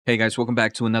Hey guys, welcome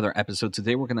back to another episode.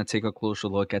 Today we're going to take a closer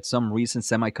look at some recent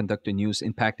semiconductor news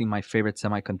impacting my favorite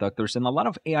semiconductors and a lot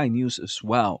of AI news as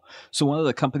well. So one of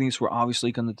the companies we're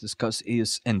obviously going to discuss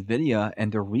is Nvidia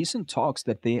and their recent talks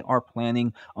that they are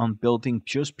planning on building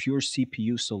just pure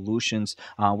CPU solutions,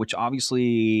 which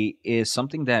obviously is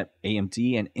something that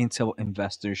AMD and Intel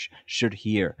investors should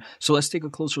hear. So let's take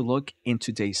a closer look in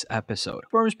today's episode.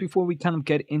 First, before we kind of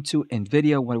get into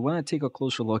Nvidia, what I want to take a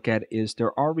closer look at is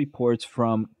there are reports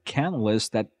from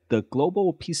Canalys that the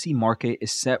global PC market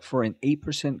is set for an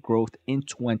 8% growth in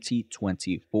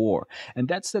 2024. And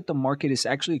that's that the market is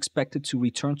actually expected to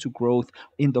return to growth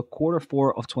in the quarter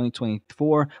four of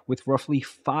 2024 with roughly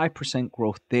 5%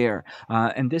 growth there.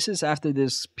 And this is after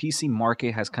this PC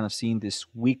market has kind of seen this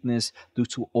weakness due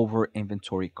to over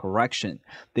inventory correction.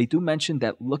 They do mention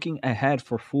that looking ahead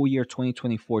for full year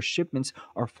 2024 shipments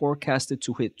are forecasted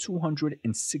to hit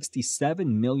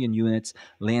 267 million units,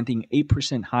 landing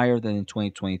 8% higher than in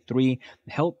 2023,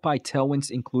 helped by tailwinds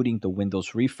including the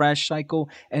Windows refresh cycle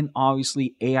and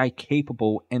obviously AI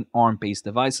capable and ARM based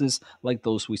devices like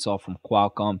those we saw from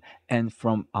Qualcomm and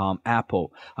from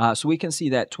Apple. So we can see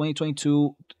that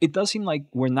 2022, it does seem like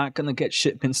we're not going to get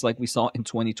shipments like we saw in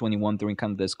 2021 during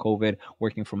kind of this COVID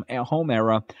working from home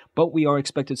era, but we are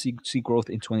expected to see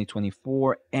growth in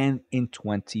 2024 and in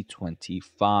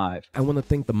 2025. I want to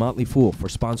thank the Motley Fool for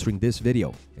sponsoring this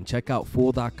video, and check out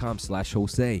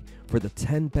fool.com/Jose for the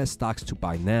 10 best stocks to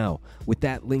buy now. With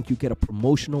that link, you get a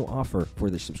promotional offer for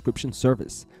the subscription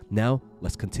service. Now,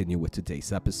 let's continue with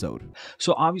today's episode.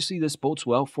 So obviously this bodes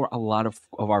well for a lot of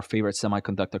our favorite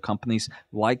semiconductor companies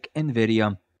like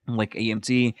Nvidia, like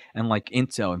AMD, and like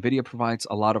Intel. Nvidia provides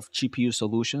a lot of GPU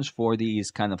solutions for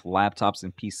these kind of laptops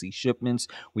and PC shipments.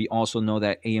 We also know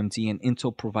that AMD and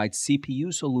Intel provide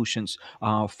CPU solutions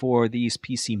for these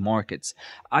PC markets.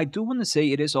 I do want to say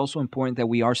it is also important that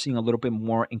we are seeing a little bit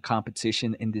more in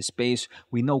competition in this space.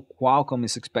 We know Qualcomm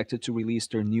is expected to release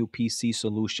their new PC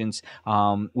solutions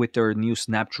with their new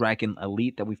Snapdragon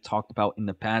Elite that we've talked about in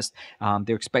the past.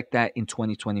 They expect that in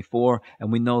 2024,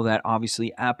 and we know that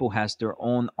obviously Apple has their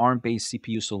own ARM-based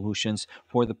CPU solutions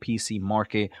for the PC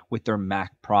market with their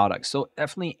Mac products. So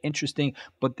definitely interesting,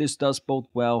 but this does bode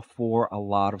well for a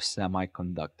lot of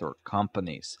semiconductor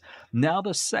companies. Now,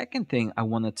 the second thing I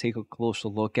want to take a closer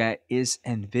look at is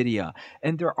Nvidia.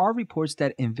 And there are reports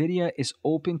that Nvidia is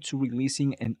open to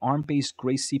releasing an ARM-based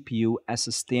Grace CPU as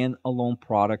a standalone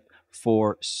product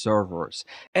for servers.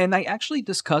 And I actually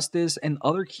discussed this and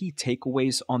other key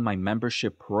takeaways on my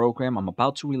membership program. I'm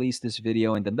about to release this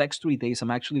video in the next 3 days.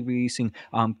 I'm actually releasing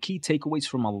key takeaways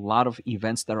from a lot of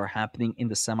events that are happening in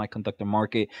the semiconductor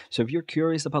market. So if you're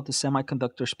curious about the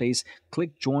semiconductor space,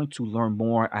 click join to learn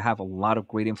more. I have a lot of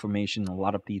great information, a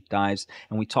lot of deep dives,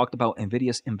 and we talked about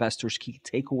Nvidia's investors' key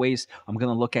takeaways. I'm going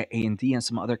to look at AMD and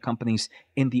some other companies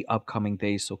in the upcoming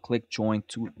days. So click join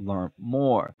to learn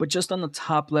more. But just on the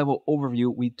top level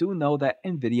overview, we do know that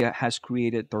Nvidia has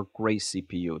created their Grace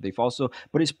CPU.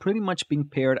 But it's pretty much being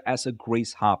paired as a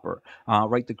Grace Hopper,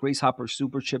 right? The Grace Hopper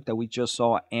super chip that we just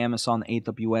saw Amazon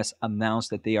AWS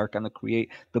announced that they are going to create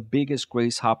the biggest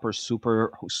Grace Hopper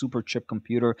super chip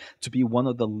computer to be one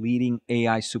of the leading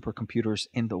AI supercomputers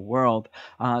in the world.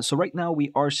 So right now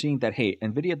we are seeing that, hey,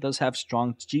 Nvidia does have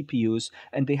strong GPUs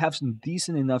and they have some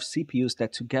decent enough CPUs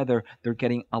that together they're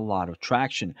getting a lot of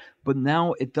traction. But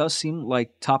now it does seem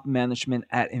like top management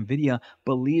at Nvidia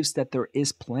believes that there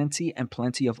is plenty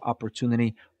of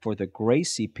opportunity for the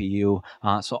Grace CPU.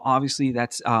 So obviously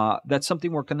that's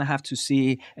something we're going to have to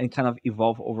see and kind of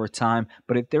evolve over time.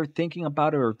 But if they're thinking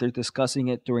about it or if they're discussing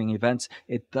it during events,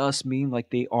 it does mean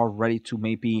like they are ready to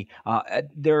maybe,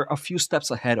 they're a few steps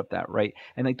ahead of that, right?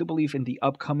 And I do believe in the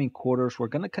upcoming quarters, we're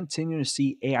going to continue to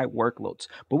see AI workloads.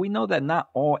 But we know that not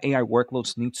all AI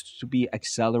workloads needs to be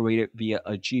accelerated via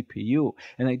a GPU.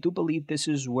 And I do believe this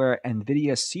is where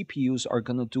NVIDIA CPUs are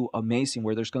going to do amazing,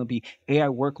 where there's going to be AI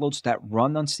workloads that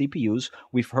run on CPUs.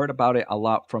 We've heard about it a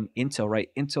lot from Intel, right?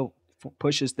 Intel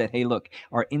pushes that, hey, look,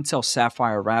 our Intel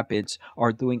Sapphire Rapids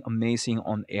are doing amazing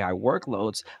on AI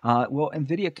workloads. Well,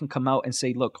 NVIDIA can come out and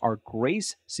say, look, our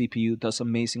Grace CPU does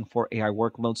amazing for AI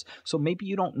workloads. So maybe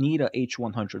you don't need a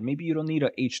H100. Maybe you don't need a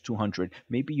H200.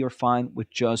 Maybe you're fine with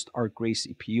just our Grace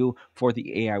CPU for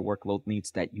the AI workload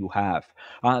needs that you have.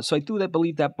 So I do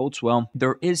believe that bodes well.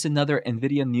 There is another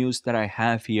NVIDIA news that I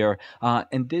have here,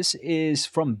 and this is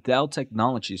from Dell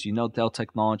Technologies. You know, Dell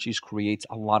Technologies creates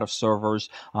a lot of servers.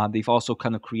 They've also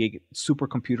kind of created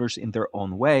supercomputers in their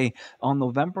own way. On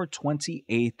November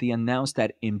 28th, they announced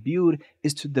that Imbued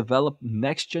is to develop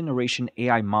next generation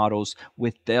AI models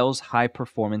with Dell's high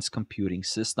performance computing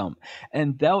system.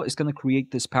 And Dell is going to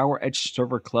create this Power Edge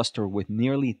server cluster with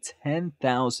nearly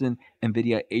 10,000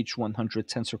 Nvidia H100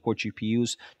 Tensor Core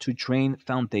GPUs to train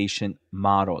foundation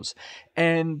models.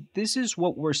 And this is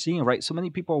what we're seeing, right? So many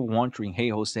people are wondering, hey,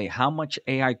 Jose, how much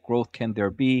AI growth can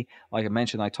there be? Like I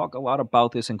mentioned, I talk a lot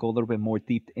about this and go a little bit more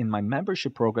deep in my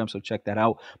membership program, so check that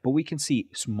out. But we can see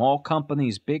small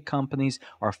companies, big companies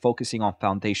are focusing on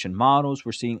foundation models.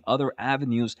 We're seeing other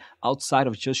avenues outside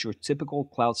of just your typical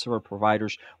cloud server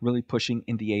providers really pushing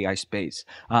in the AI space.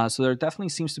 So there definitely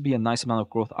seems to be a nice amount of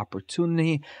growth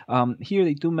opportunity. Here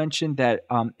they do mention that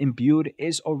Imbued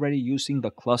is already using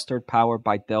the clustered power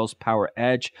by Dell's Power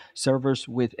Edge servers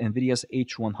with Nvidia's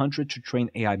H100 to train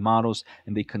AI models,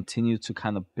 and they continue to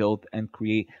kind of build and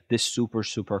create this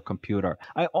super computer.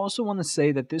 I also want to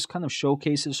say that this kind of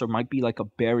showcases or might be like a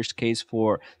bearish case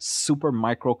for super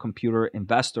microcomputer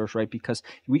investors, right? Because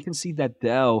we can see that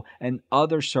Dell and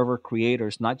other server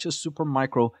creators, not just super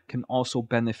micro, can also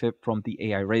benefit from the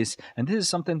AI race. And this is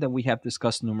something that we have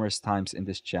discussed numerous times in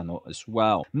this channel as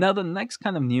well. Now, the next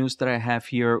kind of news that I have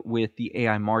here with the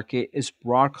AI market is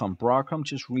Broadcom. Broadcom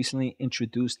just recently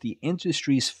introduced the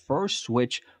industry's first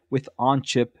switch with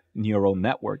on-chip neural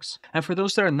networks. And for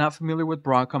those that are not familiar with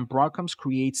Broadcom, Broadcom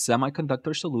creates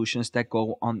semiconductor solutions that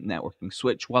go on networking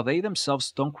switch. While they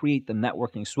themselves don't create the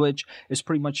networking switch, it's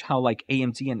pretty much how like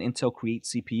AMD and Intel create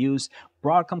CPUs.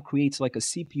 Broadcom creates like a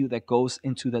CPU that goes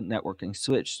into the networking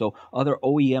switch. So other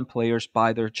OEM players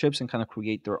buy their chips and kind of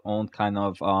create their own kind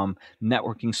of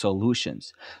networking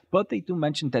solutions. But they do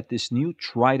mention that this new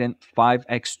Trident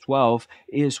 5X12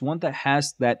 is one that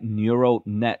has that neural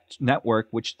network,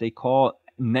 which they call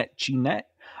NetGNet.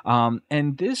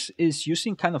 And this is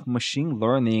using kind of machine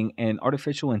learning and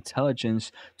artificial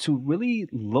intelligence to really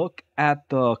look at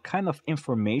the kind of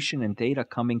information and data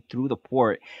coming through the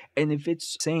port. And if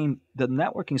it's saying the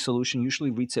networking solution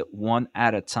usually reads it one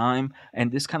at a time,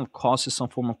 and this kind of causes some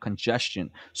form of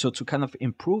congestion. So to kind of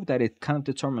improve that, it kind of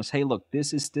determines, hey, look,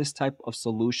 this is this type of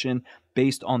solution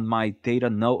based on my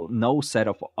data no set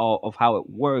of how it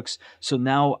works. So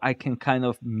now I can kind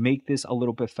of make this a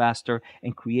little bit faster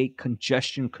and create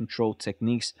congestion control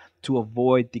techniques to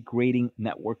avoid degrading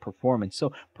network performance.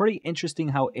 So pretty interesting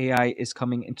how AI is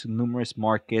coming into numerous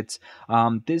markets.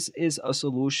 This is a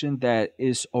solution that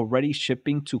is already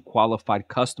shipping to qualified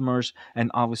customers,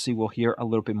 and obviously we'll hear a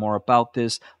little bit more about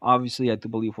this. Obviously, I do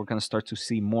believe we're going to start to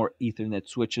see more Ethernet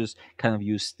switches kind of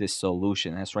use this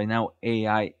solution, as right now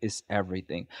AI is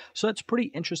everything. So that's pretty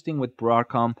interesting with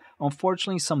Broadcom.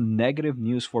 Unfortunately, some negative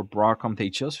news for Broadcom. They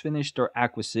just finished their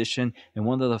acquisition, and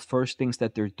one of the first things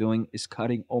that they're doing is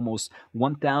cutting almost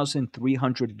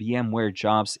 1,300 VMware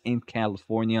jobs in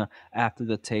California after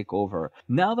the takeover.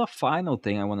 Now, the final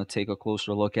thing I want to take a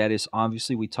closer look at is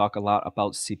obviously we talk a lot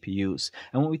about CPUs.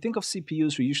 And when we think of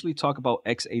CPUs, we usually talk about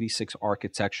x86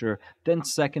 architecture. Then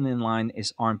second in line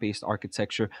is ARM-based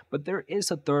architecture. But there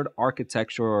is a third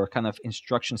architecture or kind of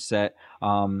instruction set,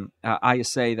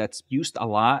 ISA, that's used a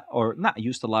lot, or not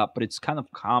used a lot, but it's kind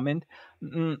of common.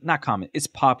 Not common, it's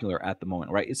popular at the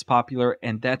moment, right? It's popular,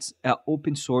 and that's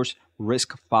open source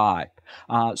RISC-V.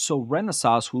 So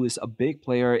Renesas, who is a big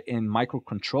player in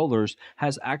microcontrollers,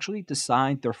 has actually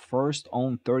designed their first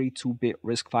own 32-bit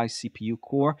RISC-V CPU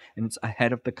core, and it's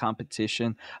ahead of the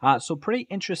competition. So pretty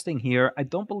interesting here. I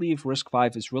don't believe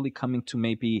RISC-V is really coming to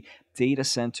maybe data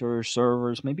center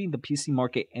servers, maybe in the PC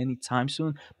market anytime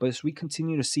soon, but as we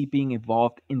continue to see being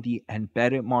involved in the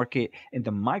embedded market, in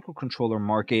the microcontroller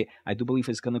market, I do believe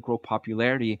it's going to grow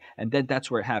popularity, and then that's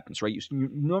where it happens, right? You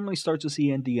normally start to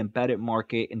see in the embedded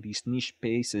market in these niche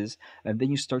spaces, and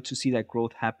then you start to see that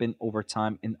growth happen over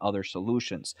time in other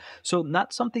solutions. So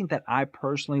not something that I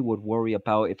personally would worry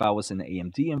about if I was an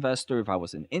AMD investor, if I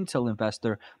was an Intel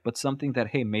investor, but something that,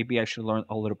 hey, maybe I should learn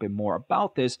a little bit more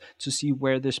about this to see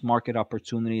where this market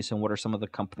opportunities and what are some of the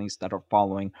companies that are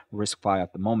following RISC-V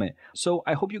at the moment. So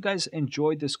I hope you guys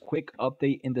enjoyed this quick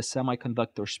update in the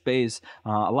semiconductor space.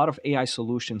 A lot of AI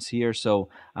solutions here. So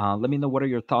let me know what are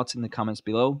your thoughts in the comments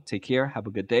below. Take care, have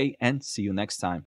a good day, and see you next time.